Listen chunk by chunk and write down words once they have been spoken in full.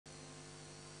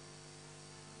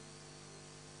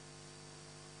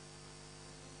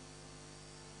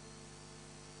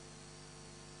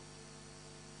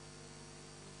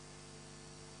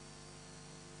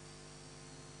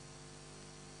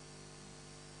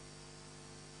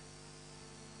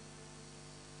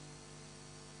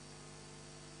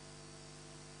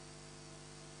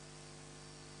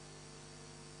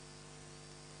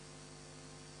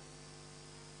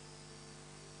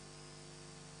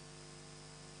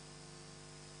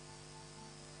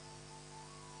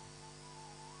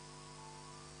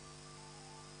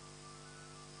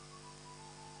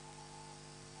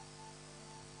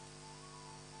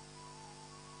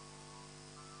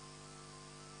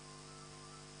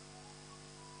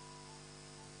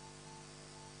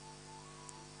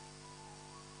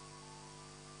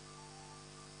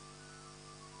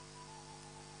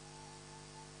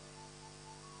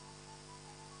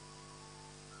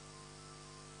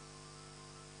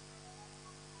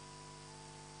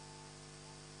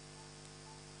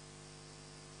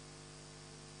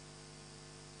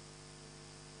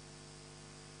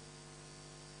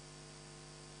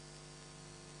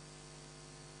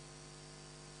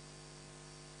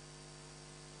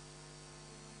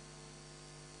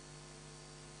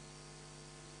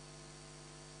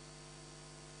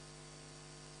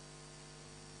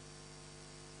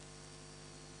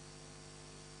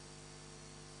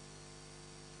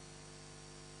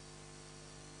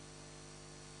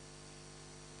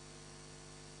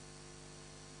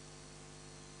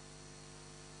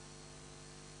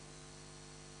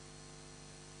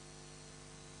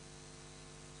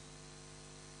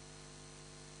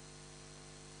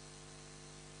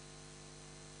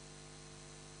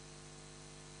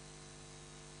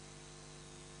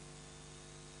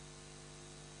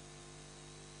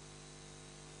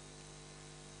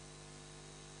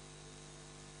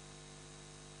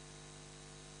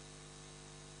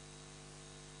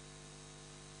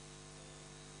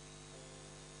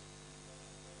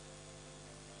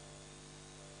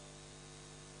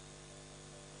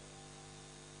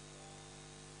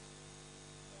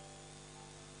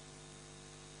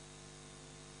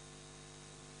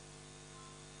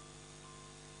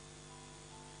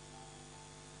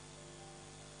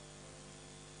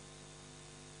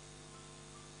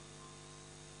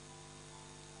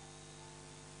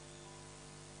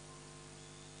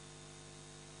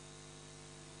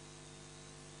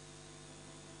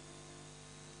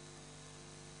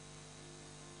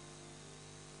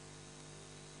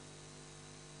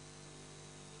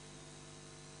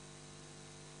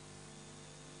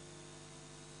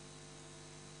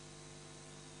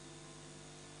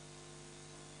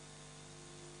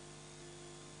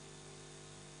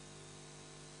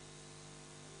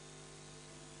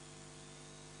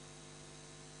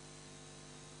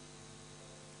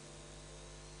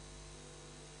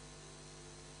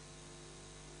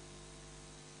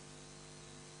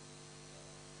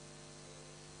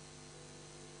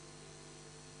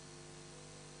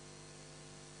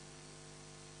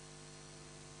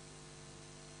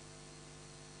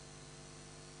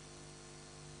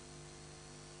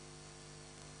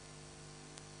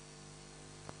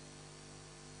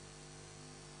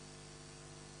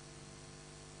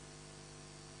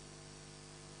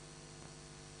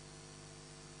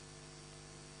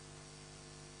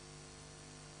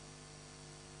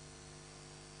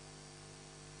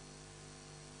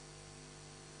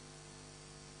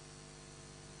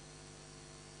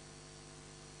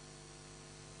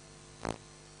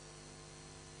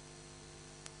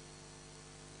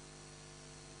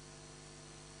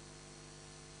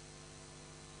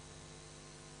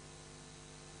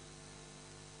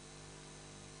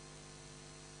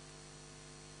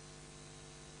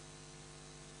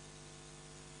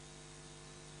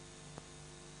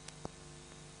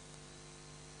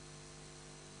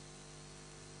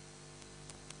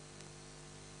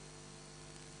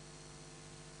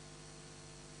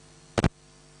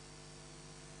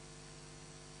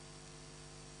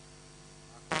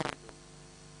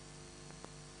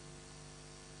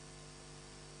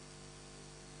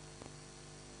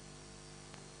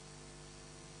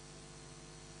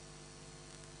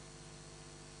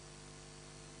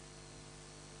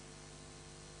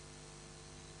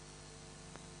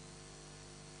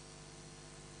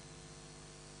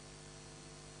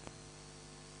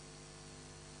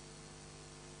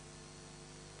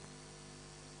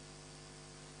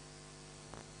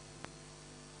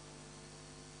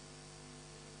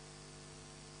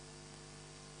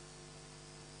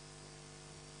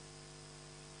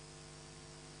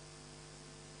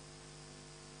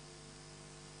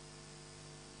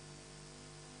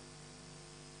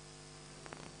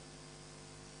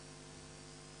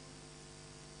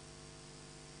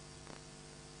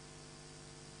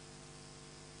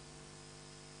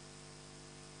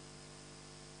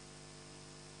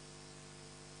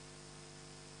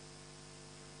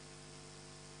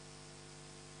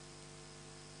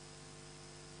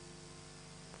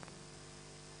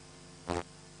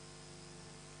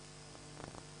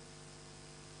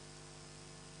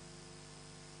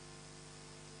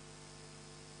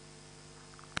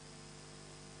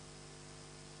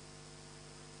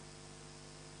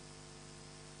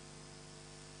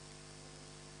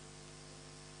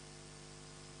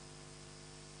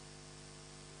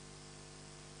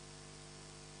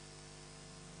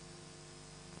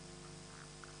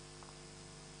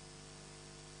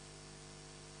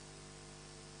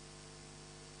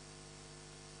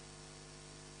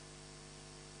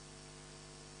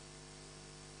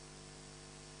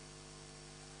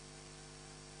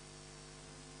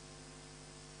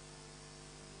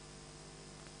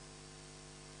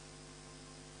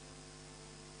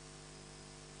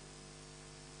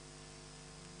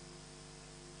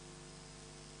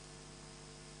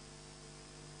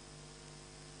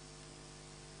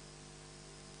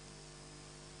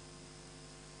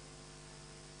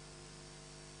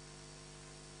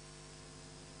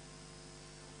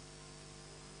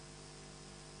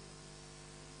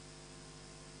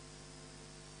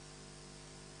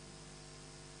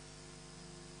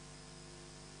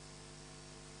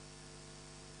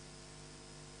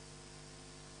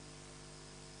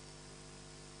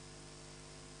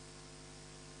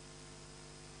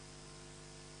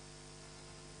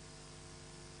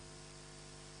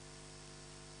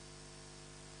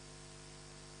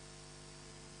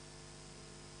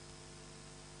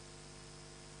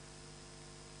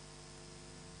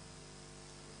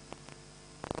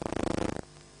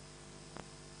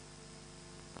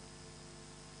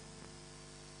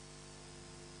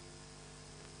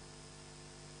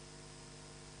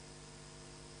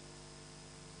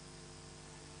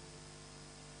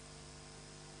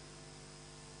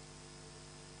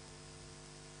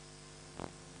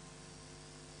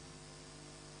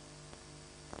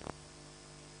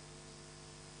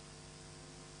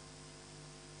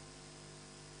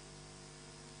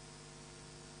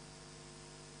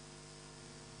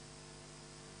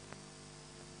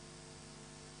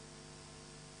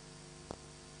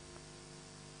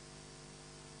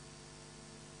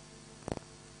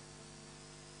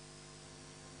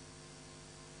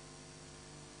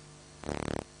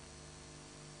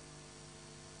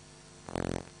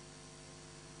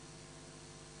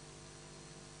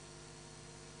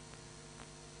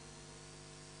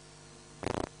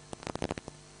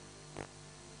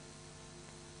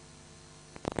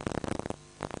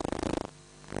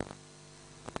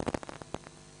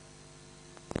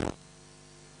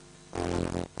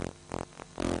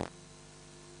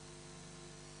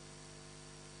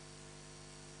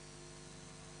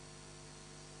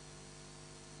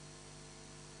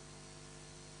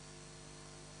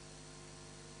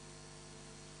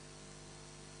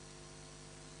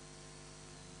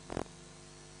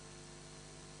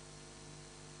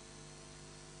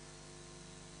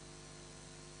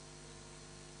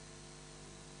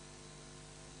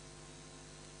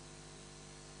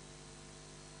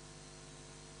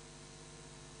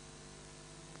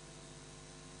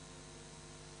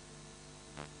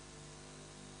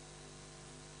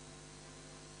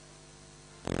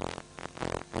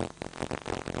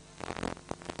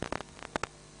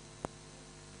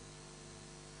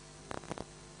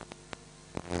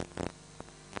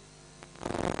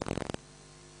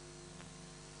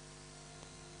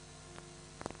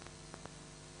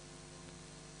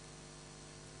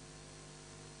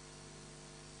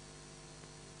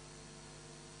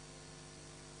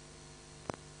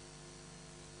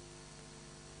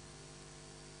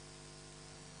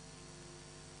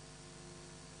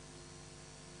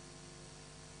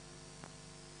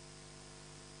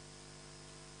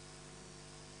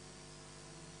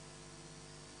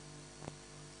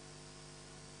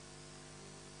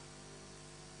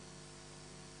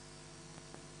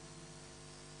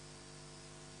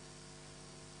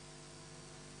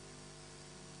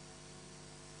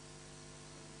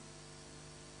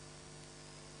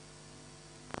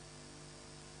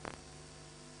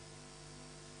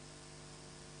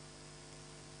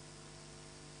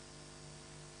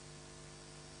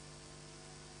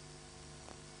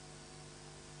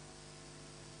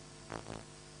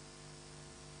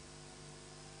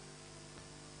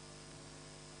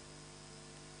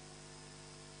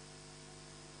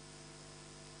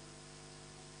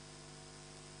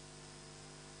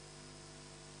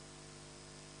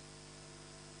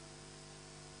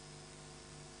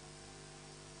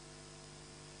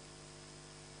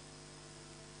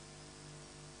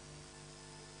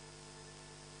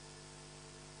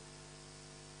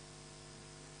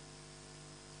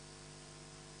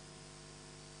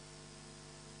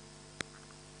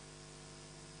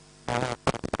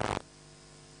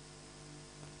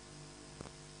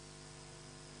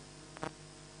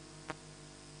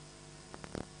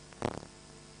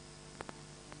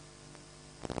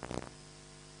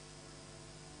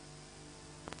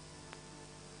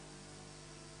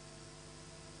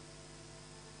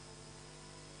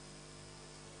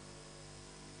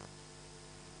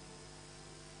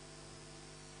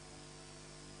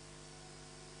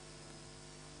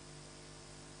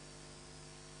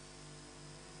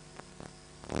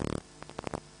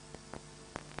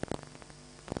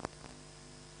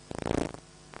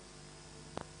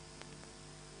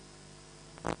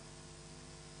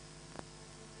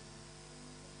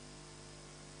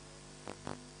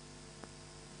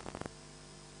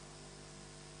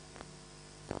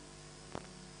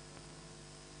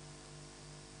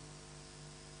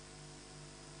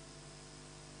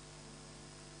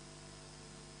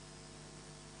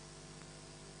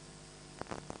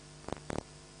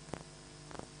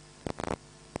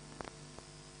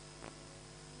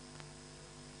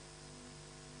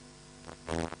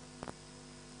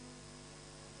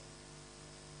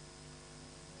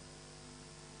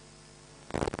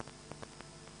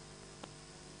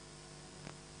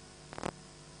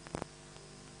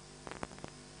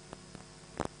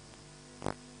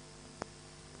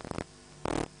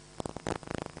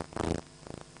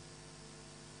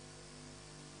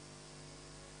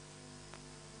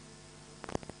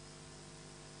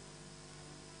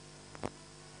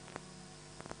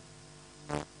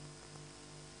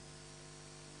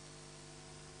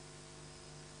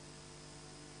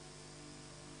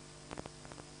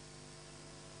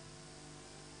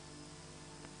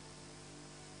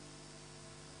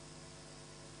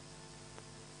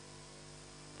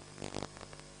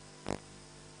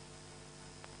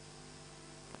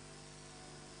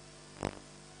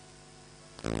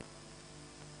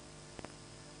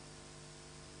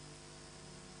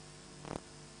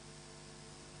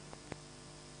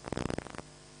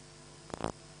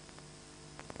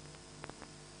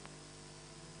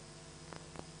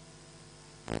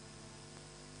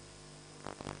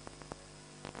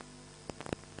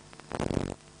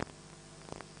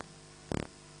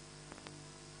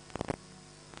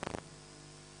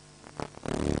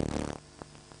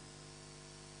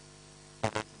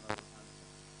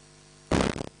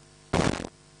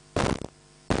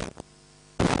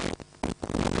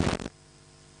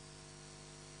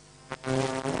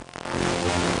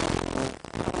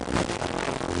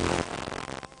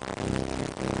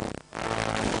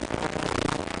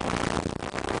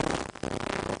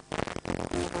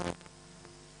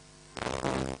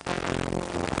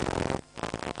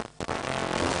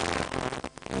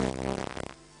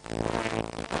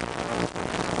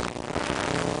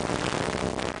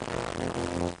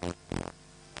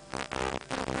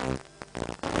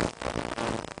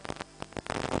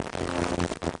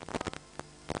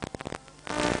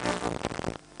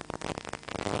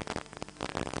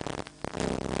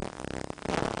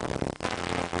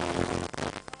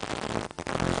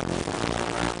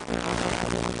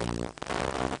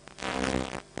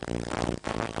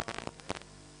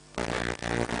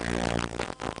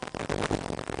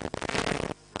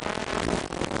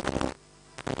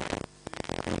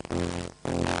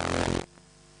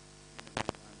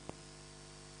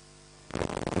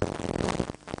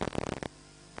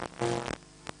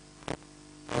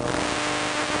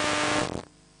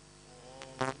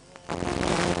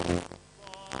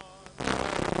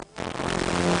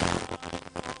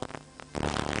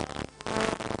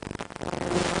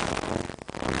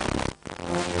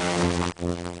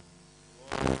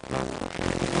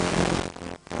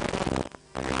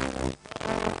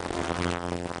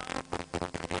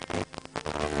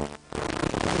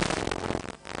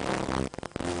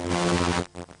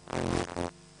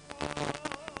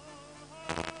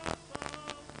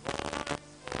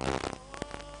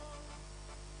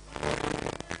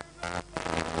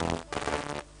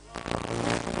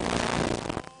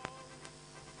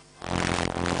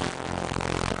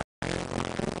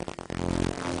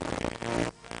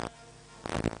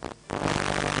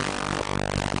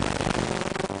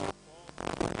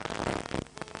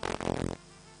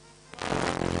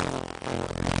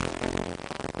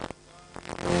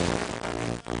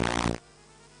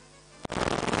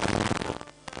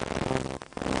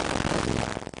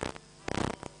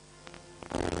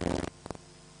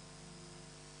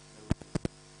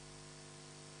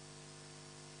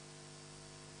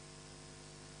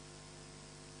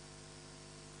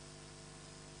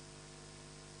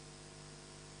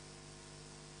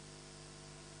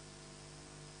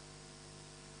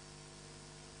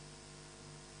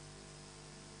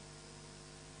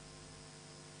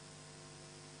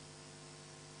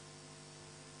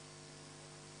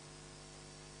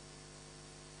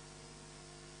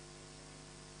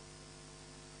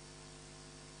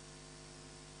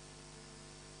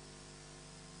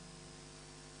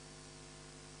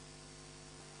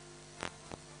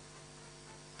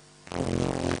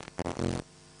Distinguished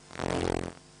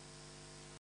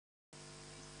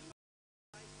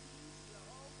invitees, you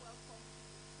are all welcome to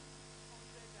the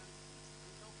 206th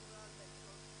Inaugural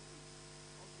Lecture Series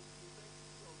of the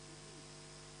University of Benin.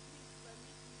 Please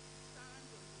permit me to stand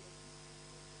on the existing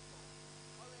protocol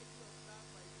already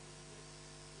observed by the University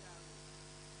PRO.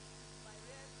 It is my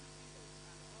rare privilege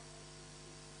and honor to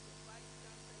introduce the Vice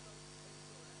Chancellor's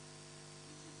entourage,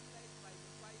 which is led by the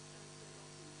Vice Chancellor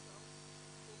himself,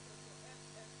 Professor F.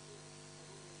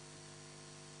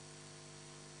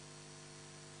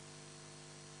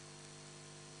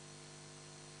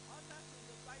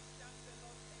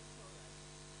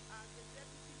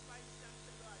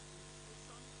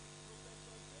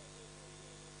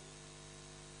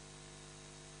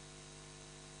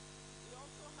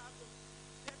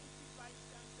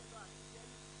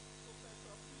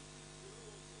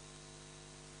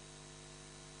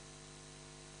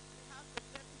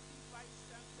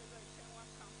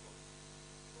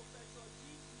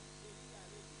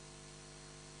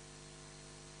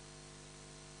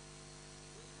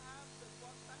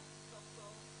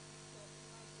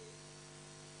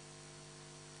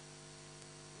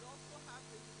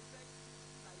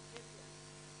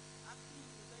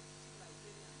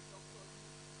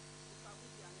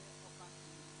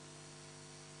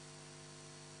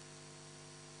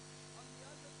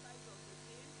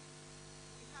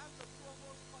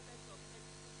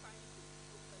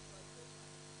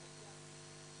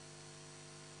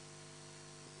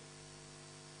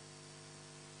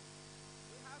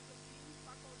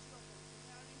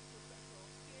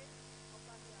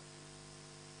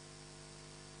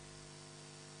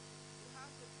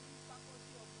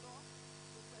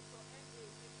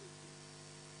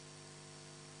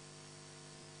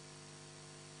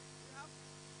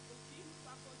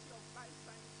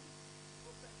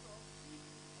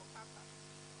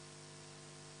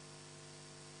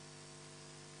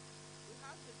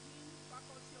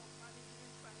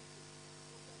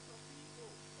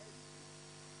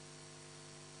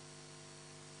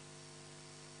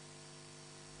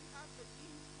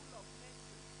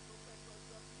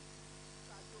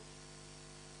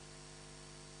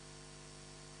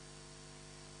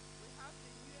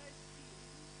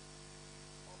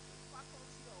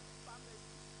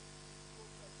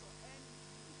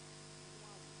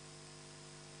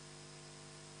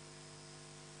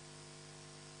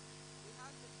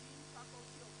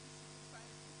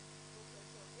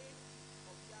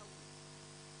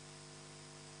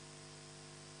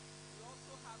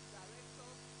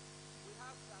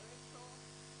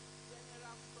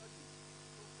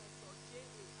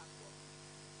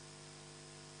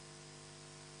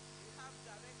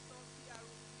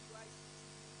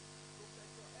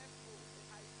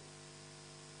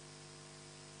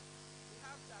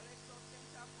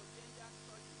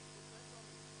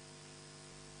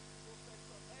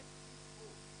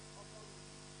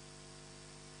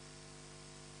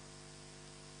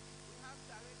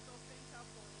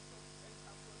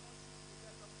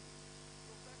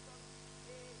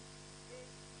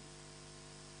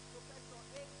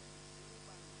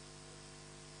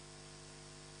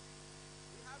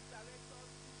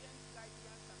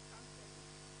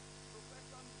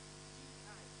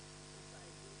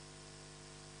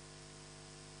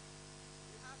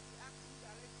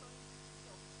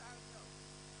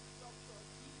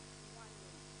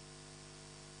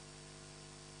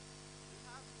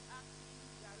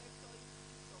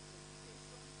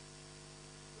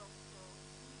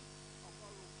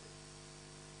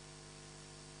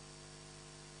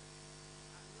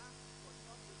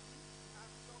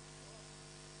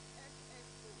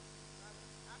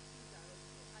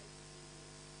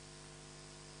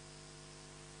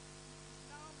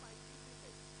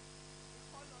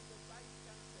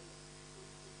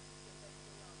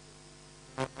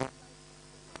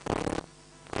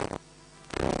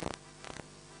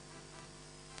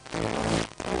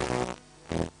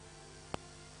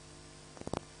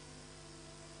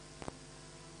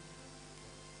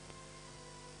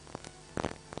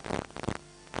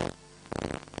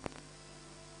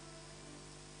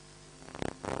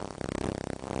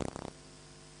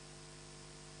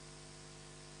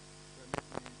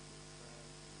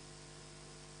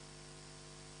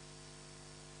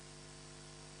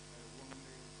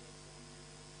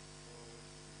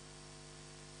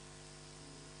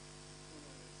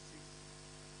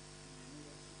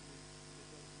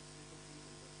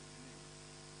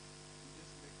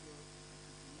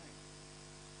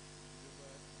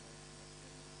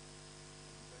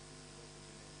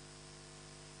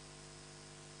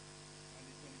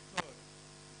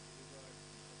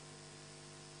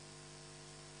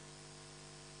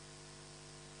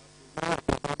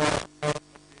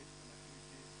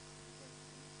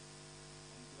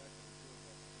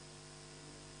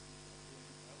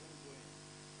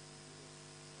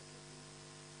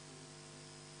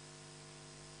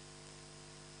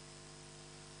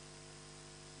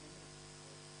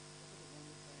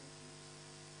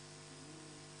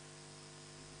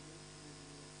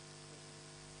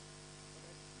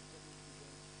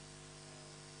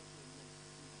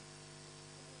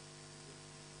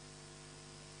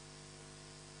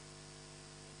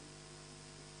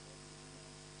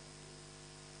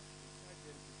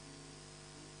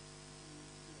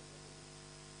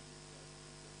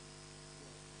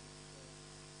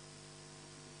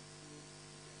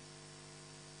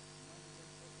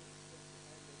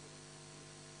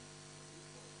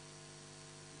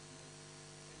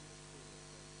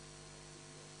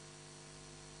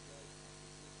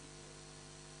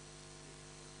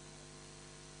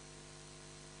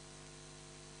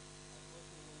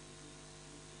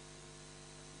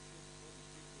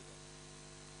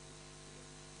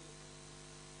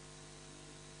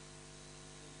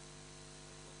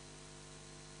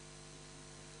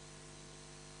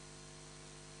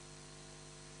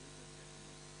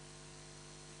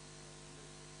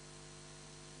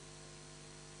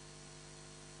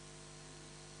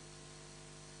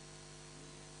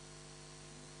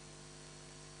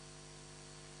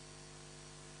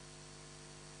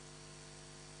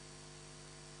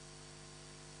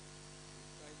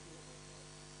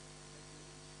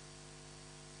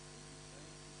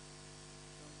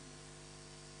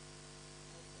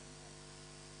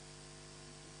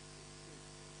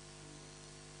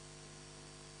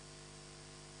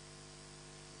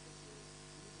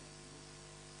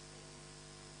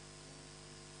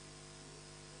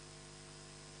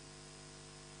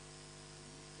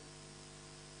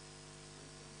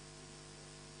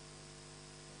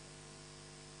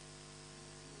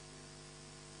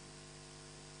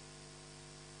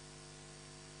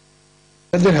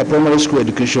 Started her primary school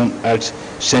education at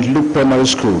St. Luke Primary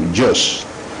School, Jos,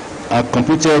 and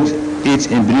completed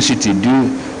it in Benin City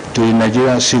due to the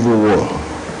Nigerian Civil War.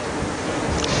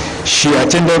 She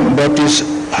attended Baptist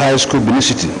High School, Benin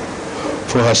City,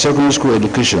 for her secondary school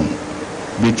education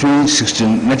between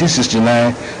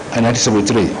 1969 and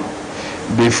 1973,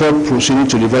 before proceeding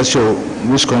to the University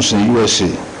of Wisconsin, USA,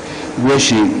 where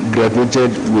she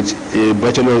graduated with a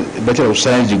Bachelor of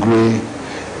Science degree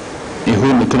in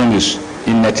Home Economics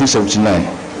in 1979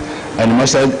 and a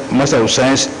Master of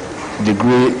Science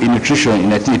degree in Nutrition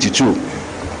in 1982.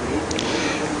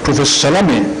 Professor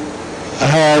Salame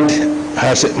had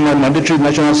her mandatory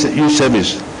national youth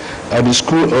service at the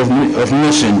School of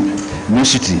Nursing, Benin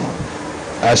City,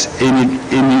 as a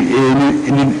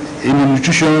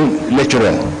nutrition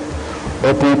lecturer.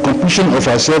 Upon completion of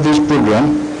her service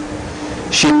program,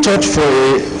 she taught for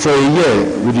a year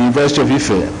with the University of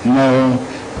Ife, now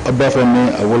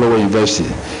Obafemi Awolowo University,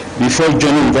 before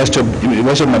joining University of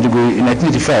Maiduguri in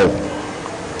 1985.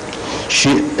 She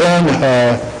earned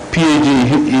her PhD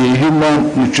in Human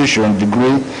Nutrition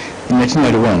degree in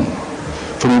 1991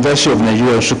 from the University of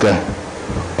Nigeria, Nsukka,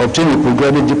 obtained a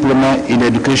postgraduate diploma in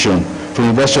education from the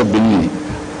University of Benin,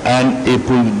 and a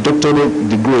postdoctoral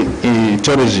degree in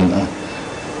tourism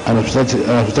and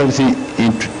hospitality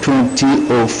in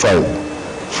 2005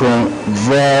 from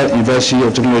VAR University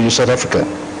of Technology, South Africa.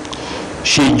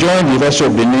 She joined the University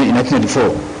of Benin in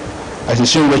 1994 as a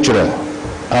senior lecturer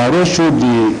and rose through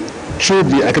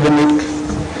the academic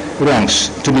ranks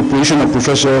to the position of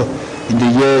professor in the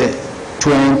year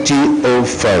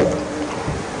 2005.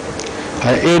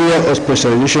 Her area of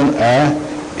specialization are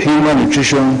human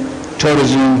nutrition,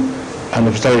 tourism, and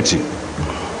hospitality.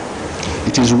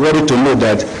 It is worthy to note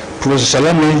that Professor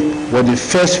Salame was the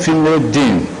first female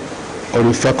dean of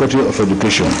the Faculty of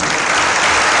Education.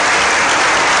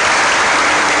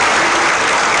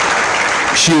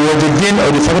 She was the dean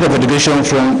of the Faculty of Education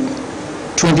from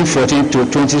 2014 to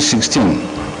 2016.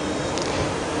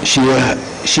 She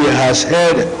has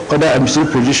held other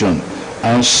administrative positions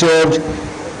and served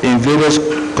in various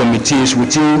committees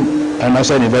within and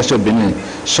outside the University of Benin,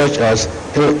 such as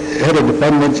Head of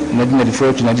Department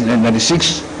 1994 to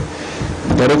 1996,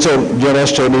 Director of General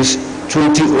Studies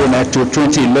 2009 to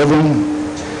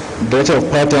 2011, Director of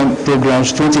Part-Time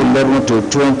Programs 2011 to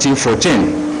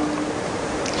 2014,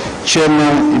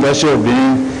 Chairman, University of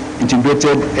Benin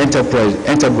Integrated Enterprise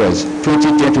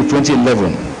 2010 to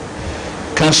 2011,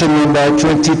 Council Member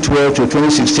 2012 to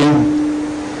 2016,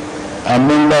 and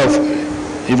Member of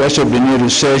University of Benin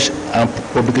Research and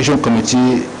Publication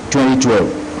Committee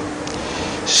 2012,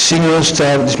 Senior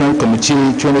Staff Disciplinary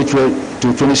Committee 2012 to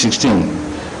 2016,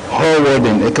 Hall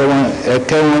Warden,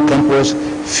 Ekawan Campus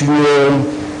Female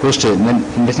Hostel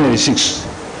 1986,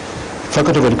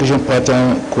 Faculty of Education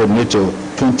Part-Time Coordinator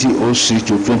 2006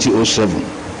 to 2007.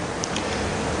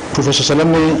 Professor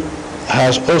Salame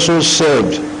has also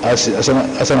served as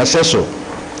an assessor,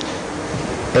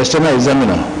 external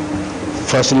examiner,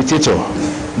 facilitator,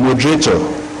 moderator,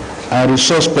 and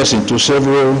resource person to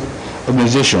several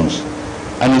organizations,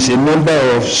 and is a member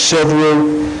of several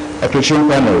accreditation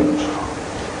panels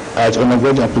at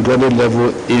undergraduate and postgraduate level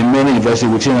in many universities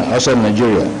within and outside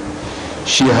Nigeria.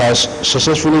 She has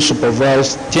successfully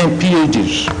supervised 10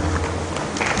 PhDs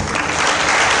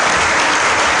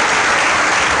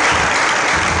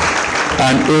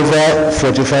and over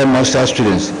 45 master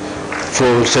students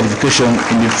for certification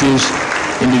in the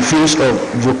fields of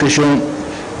vocational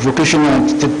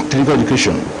and technical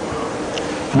education.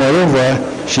 Moreover,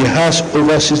 she has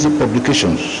over 60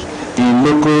 publications in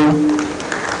local,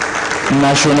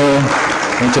 national,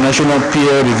 international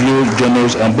peer-reviewed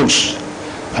journals and books,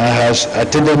 and has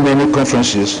attended many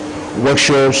conferences,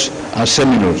 workshops, and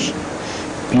seminars,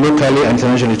 locally and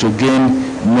internationally, to gain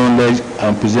knowledge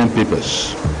and present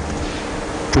papers.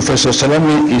 Professor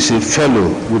Salame is a fellow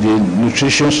with the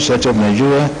Nutrition Society of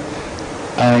Nigeria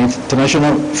and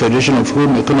International Federation of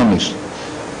Home Economics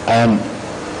and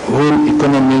Home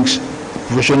Economics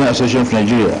Professional Association of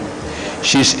Nigeria.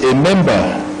 She is a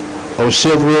member of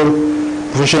several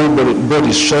professional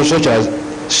bodies such as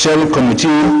Cell Committee,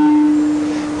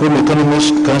 Home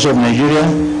Economics Council of Nigeria,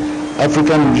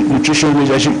 African Nutrition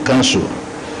Leadership Council,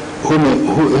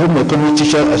 Home Economics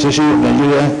Teacher Association of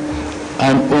Nigeria,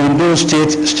 and Ondo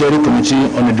State Steering Committee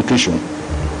on Education.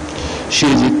 She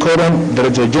is the current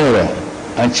Director General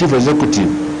and Chief Executive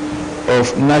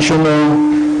of National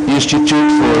Institute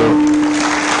for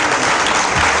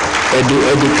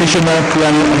Educational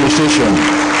Planning Administration,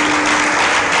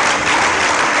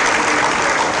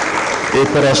 a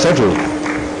parastatal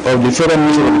of the Federal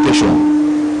Ministry of Education.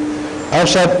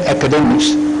 Outside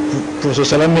academics, Professor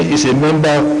Salami is a member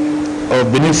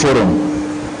of Benin Forum,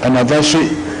 an advisory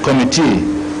committee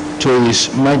to His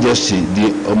Majesty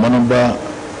the Omonoba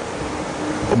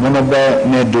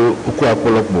Nedo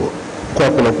Ukwakolopolo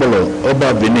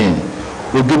Oba Benin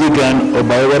Ogidigan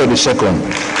Obaewara II,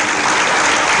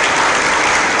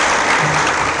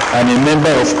 and a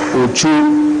member of Ochu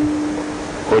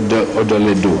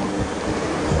Odoledo.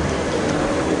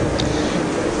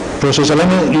 Professor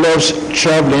Salami loves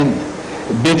traveling,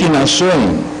 baking and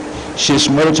sewing. She is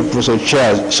married to Professor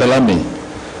Charles Salami,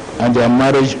 and their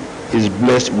marriage is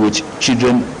blessed with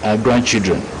children and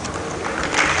grandchildren.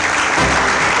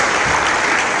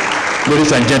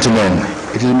 Ladies and gentlemen,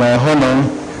 it is my honor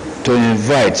to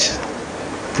invite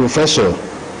Professor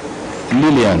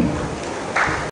Lillian